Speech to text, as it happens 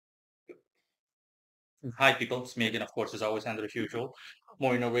Hi, people. It's me again, of course, as always, and as usual.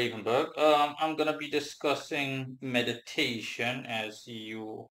 Moreno Ravenberg. I'm going to be discussing meditation as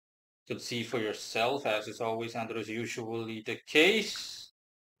you could see for yourself, as is always and as usually the case.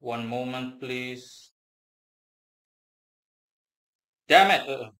 One moment, please. Damn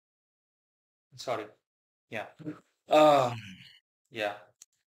it. Sorry. Yeah. Um, yeah.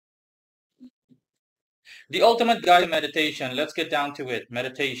 The ultimate guide to meditation. Let's get down to it.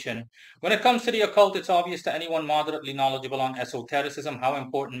 Meditation. When it comes to the occult, it's obvious to anyone moderately knowledgeable on esotericism how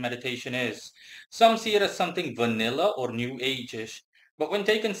important meditation is. Some see it as something vanilla or new age-ish, but when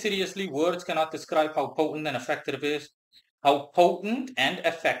taken seriously, words cannot describe how potent and effective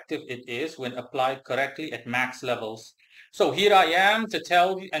it is when applied correctly at max levels. So here I am to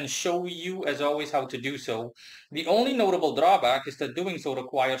tell you and show you, as always, how to do so. The only notable drawback is that doing so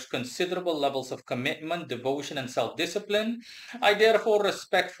requires considerable levels of commitment, devotion, and self-discipline. I therefore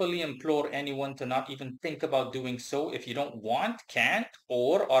respectfully implore anyone to not even think about doing so if you don't want, can't,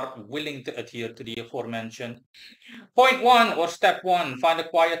 or are willing to adhere to the aforementioned. Point one or step one, find a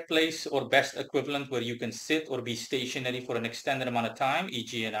quiet place or best equivalent where you can sit or be stationary for an extended amount of time,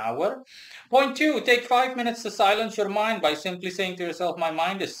 e.g. an hour. Point two, take 5 minutes to silence your mind by simply saying to yourself, my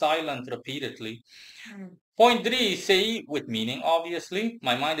mind is silent repeatedly. Point three, say with meaning, obviously,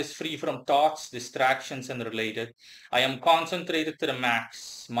 my mind is free from thoughts, distractions, and related. I am concentrated to the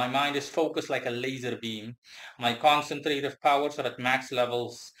max. My mind is focused like a laser beam. My concentrative powers are at max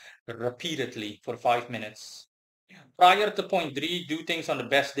levels repeatedly for 5 minutes. Prior to point three, do things on the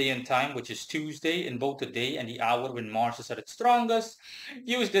best day and time, which is Tuesday, in both the day and the hour when Mars is at its strongest.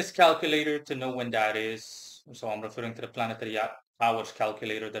 Use this calculator to know when that is. So I'm referring to the planetary hours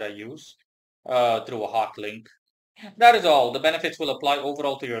calculator that I use through a hot link. That is all. The benefits will apply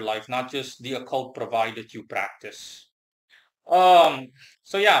overall to your life, not just the occult provided you practice. Um,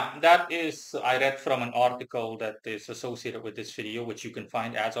 so yeah, that is, I read from an article that is associated with this video, which you can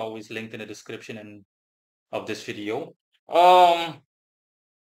find as always linked in the description of this video. Um,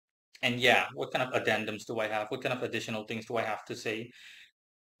 and yeah, what kind of addendums do I have? What kind of additional things do I have to say?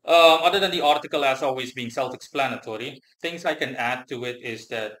 Other than the article as always being self-explanatory, things I can add to it is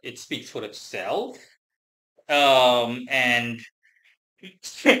that it speaks for itself. And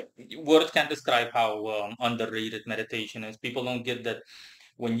words can't describe how underrated meditation is. People don't get that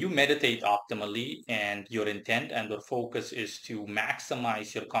when you meditate optimally and your intent and your focus is to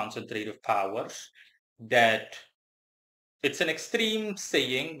maximize your concentrative powers, that it's an extreme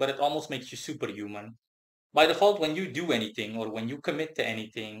saying, but it almost makes you superhuman. By default, when you do anything or when you commit to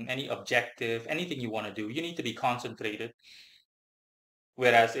anything, any objective, anything you want to do, you need to be concentrated.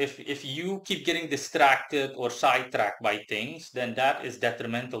 Whereas if you keep getting distracted or sidetracked by things, then that is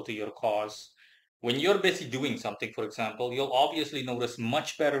detrimental to your cause. When you're busy doing something, for example, you'll obviously notice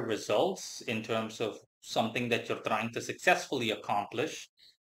much better results in terms of something that you're trying to successfully accomplish.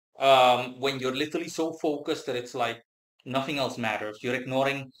 When you're literally so focused that it's like nothing else matters. You're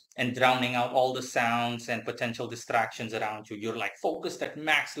ignoring and drowning out all the sounds and potential distractions around you. You're like focused at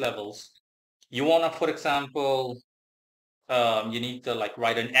max levels. You want to, for example, you need to like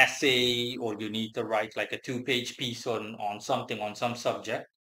write an essay or you need to write like a two-page piece on something on some subject.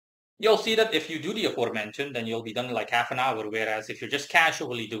 You'll see that if you do the aforementioned, then you'll be done in like half an hour. Whereas if you're just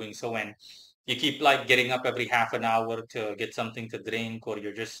casually doing so and you keep like getting up every half an hour to get something to drink or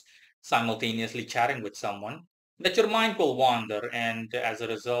you're just simultaneously chatting with someone, that your mind will wander. And as a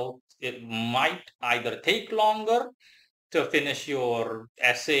result, it might either take longer to finish your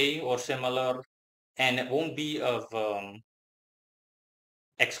essay or similar, and it won't be of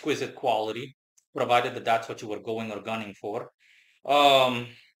exquisite quality, provided that that's what you were going or gunning for. Um,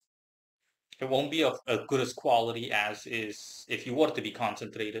 it won't be of as good as quality as is if you were to be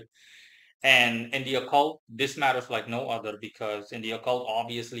concentrated. And in the occult, this matters like no other because in the occult,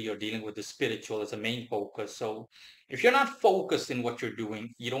 obviously, you're dealing with the spiritual as a main focus. So if you're not focused in what you're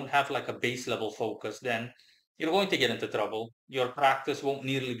doing, you don't have like a base level focus, then you're going to get into trouble. Your practice won't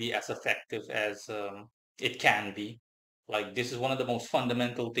nearly be as effective as it can be. Like this is one of the most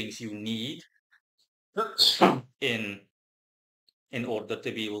fundamental things you need in in order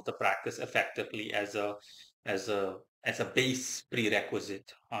to be able to practice effectively as a as a base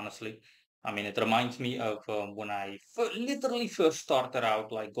prerequisite, honestly. I mean, it reminds me of when I literally first started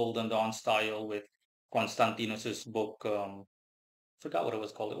out like Golden Dawn style with Konstantinos's book. Forgot what it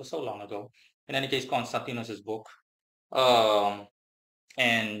was called. It was so long ago. In any case, Konstantinos's book. Um,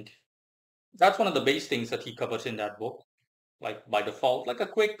 and that's one of the base things that he covers in that book, like by default, like a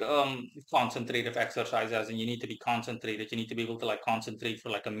quick concentrative exercise, as in you need to be concentrated. You need to be able to like concentrate for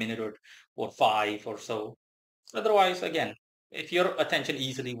like a minute or five or so. Otherwise, again, If your attention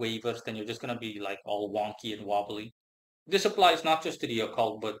easily wavers, then you're just going to be like all wonky and wobbly. This applies not just to the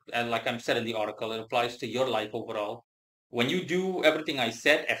occult, but and like I said in the article, it applies to your life overall. When you do everything I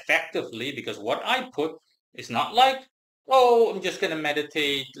said effectively, because what I put is not like, oh, I'm just gonna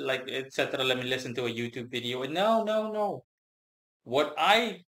meditate, like etc. Let me listen to a YouTube video. No, no, no. What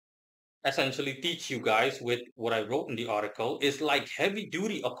I essentially teach you guys with what I wrote in the article is like heavy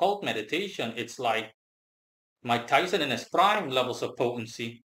duty occult meditation. It's like Mike Tyson in his prime levels of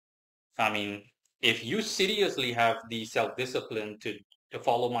potency. I mean, if you seriously have the self-discipline to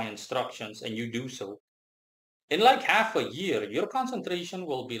follow my instructions and you do so, in like half a year, your concentration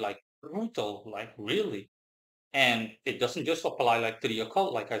will be like brutal, like really. And it doesn't just apply like to the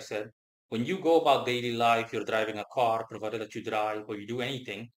occult, like I said. When you go about daily life, you're driving a car, provided that you drive or you do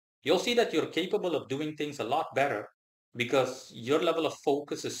anything, you'll see that you're capable of doing things a lot better because your level of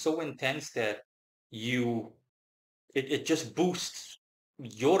focus is so intense that you it just boosts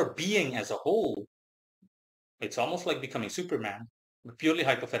your being as a whole. It's almost like becoming Superman, but purely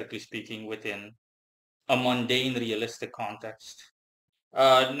hypothetically speaking, within a mundane, realistic context.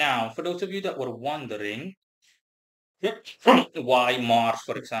 Now, for those of you that were wondering why Mars,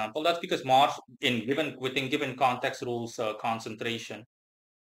 for example, that's because Mars, within given context, rules concentration.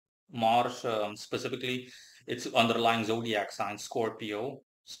 Mars, specifically, its underlying zodiac sign, Scorpio,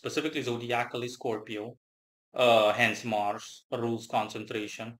 specifically zodiacally Scorpio. Hence, Mars rules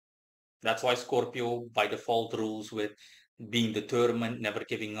concentration. That's why Scorpio by default rules with being determined, never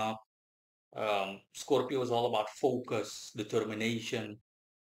giving up. Scorpio is all about focus, determination,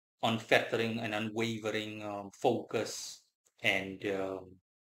 unfettering and unwavering focus, and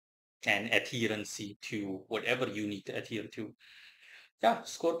adherency to whatever you need to adhere to. Yeah,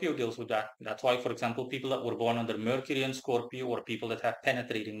 Scorpio deals with that. That's why, for example, people that were born under Mercury and Scorpio, or people that have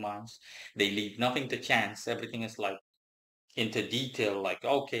penetrating minds, they leave nothing to chance. Everything is like into detail, like,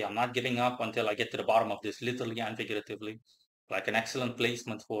 okay, I'm not giving up until I get to the bottom of this, literally and figuratively. Like an excellent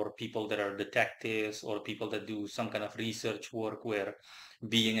placement for people that are detectives or people that do some kind of research work where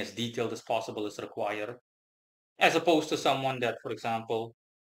being as detailed as possible is required, as opposed to someone that, for example,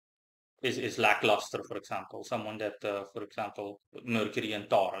 is lackluster, for example, someone that, for example, Mercury and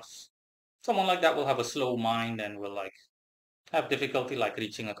Taurus. Someone like that will have a slow mind and will like have difficulty like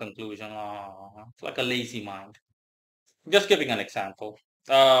reaching a conclusion. It's like a lazy mind. Just giving an example.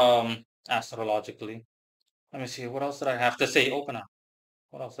 Astrologically. Let me see. What else did I have to say? Open up.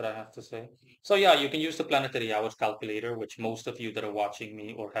 What else did I have to say? So yeah, you can use the planetary hours calculator, which most of you that are watching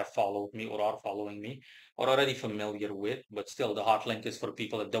me or have followed me or are following me are already familiar with, but still the hot link is for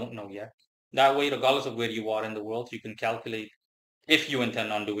people that don't know yet. That way, regardless of where you are in the world, you can calculate if you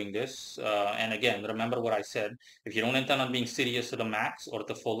intend on doing this. And again, remember what I said. If you don't intend on being serious to the max or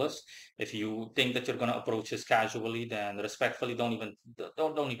the fullest, if you think that you're going to approach this casually, then respectfully, don't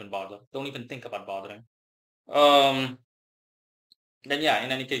even bother. Don't even think about bothering. Um, then yeah,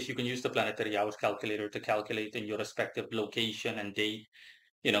 in any case, you can use the planetary hours calculator to calculate in your respective location and date.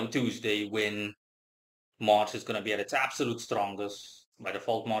 Tuesday when Mars is going to be at its absolute strongest. By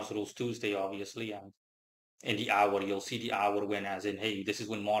default, Mars rules Tuesday, obviously, and in the hour, you'll see the hour when, as in, hey, this is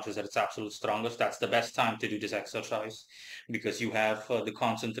when Mars is at its absolute strongest. That's the best time to do this exercise because you have the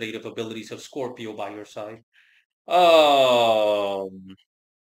concentrative abilities of Scorpio by your side. Um,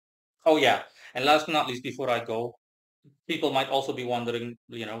 oh yeah, and last but not least, before I go, people might also be wondering,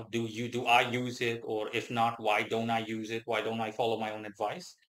 do I use it, or if not, why don't I use it? Why don't I follow my own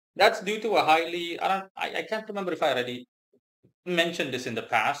advice? That's due to a highly, I can't remember if I already mentioned this in the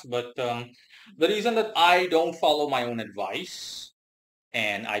past, but the reason that I don't follow my own advice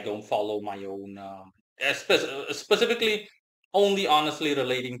and I don't follow my own, specifically only honestly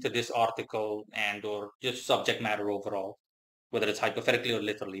relating to this article and or just subject matter overall, whether it's hypothetically or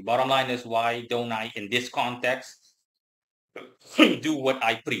literally. Bottom line is, why don't I, in this context, do what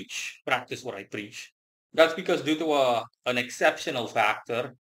I preach, practice what I preach? That's because due to an exceptional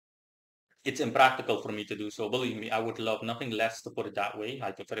factor, it's impractical for me to do so. Believe me, I would love nothing less, to put it that way,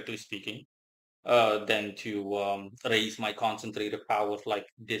 hypothetically speaking, than to raise my concentrated powers like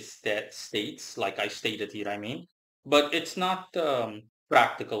this that states, like I stated here, I mean. But it's not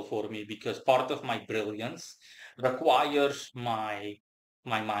practical for me because part of my brilliance requires my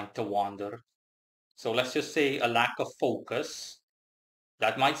mind to wander. So let's just say a lack of focus.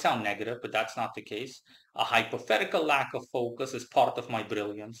 That might sound negative, but that's not the case. A hypothetical lack of focus is part of my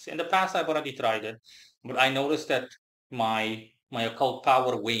brilliance. In the past, I've already tried it, but I noticed that my occult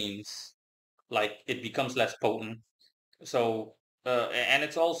power wanes, like it becomes less potent. So, and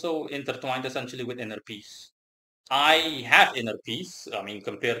it's also intertwined essentially with inner peace. I have inner peace, I mean,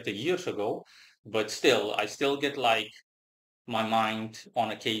 compared to years ago, but still, I still get like my mind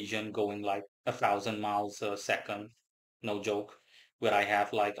on occasion going like 1,000 miles a second, no joke, where I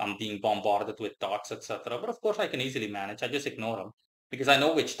have like I'm being bombarded with thoughts, etc. But of course, I can easily manage. I just ignore them because I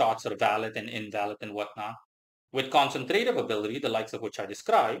know which thoughts are valid and invalid and whatnot. With concentrative ability, the likes of which I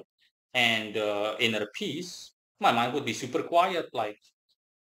described, and inner peace, my mind would be super quiet,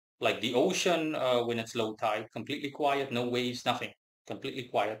 like the ocean when it's low tide, completely quiet, no waves, nothing, completely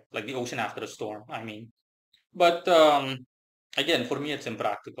quiet, like the ocean after a storm. I mean, but again, for me, it's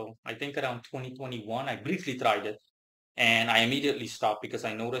impractical. I think around 2021, I briefly tried it, and I immediately stopped because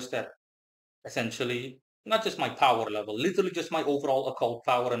I noticed that essentially not just my power level, literally just my overall occult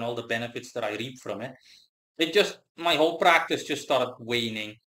power and all the benefits that I reap from it. It just my whole practice just started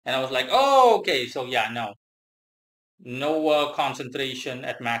waning, and I was like, oh, okay, so yeah, no concentration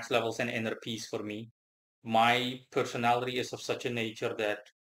at max levels and inner peace for me. My personality is of such a nature that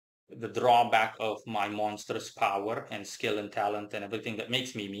the drawback of my monstrous power and skill and talent and everything that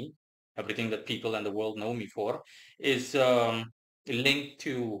makes me me, everything that people and the world know me for, is linked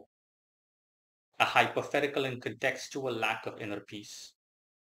to a hypothetical and contextual lack of inner peace.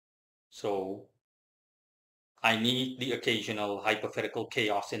 So I need the occasional hypothetical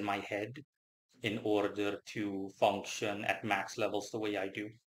chaos in my head in order to function at max levels the way I do.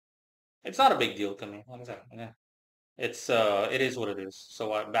 It's not a big deal to me. Like I said, yeah. It is what it is. So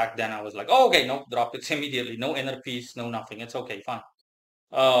back then I was like, oh, okay, nope, drop it immediately. No inner peace, no nothing. It's okay, fine.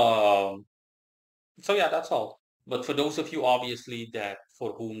 Um, so yeah, that's all. But for those of you obviously that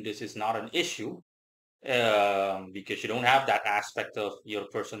for whom this is not an issue, because you don't have that aspect of your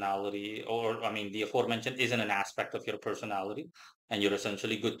personality, or I mean, the aforementioned isn't an aspect of your personality, and you're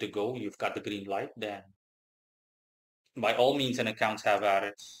essentially good to go. You've got the green light, then by all means and accounts have at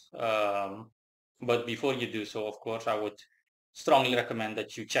it. But before you do so, of course, I would strongly recommend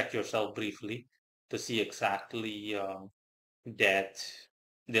that you check yourself briefly to see exactly that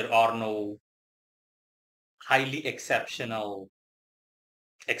there are no highly exceptional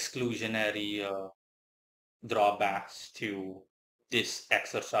exclusionary drawbacks to this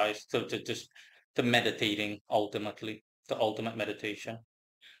exercise, to just to meditating ultimately, the ultimate meditation.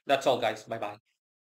 That's all, guys. Bye bye.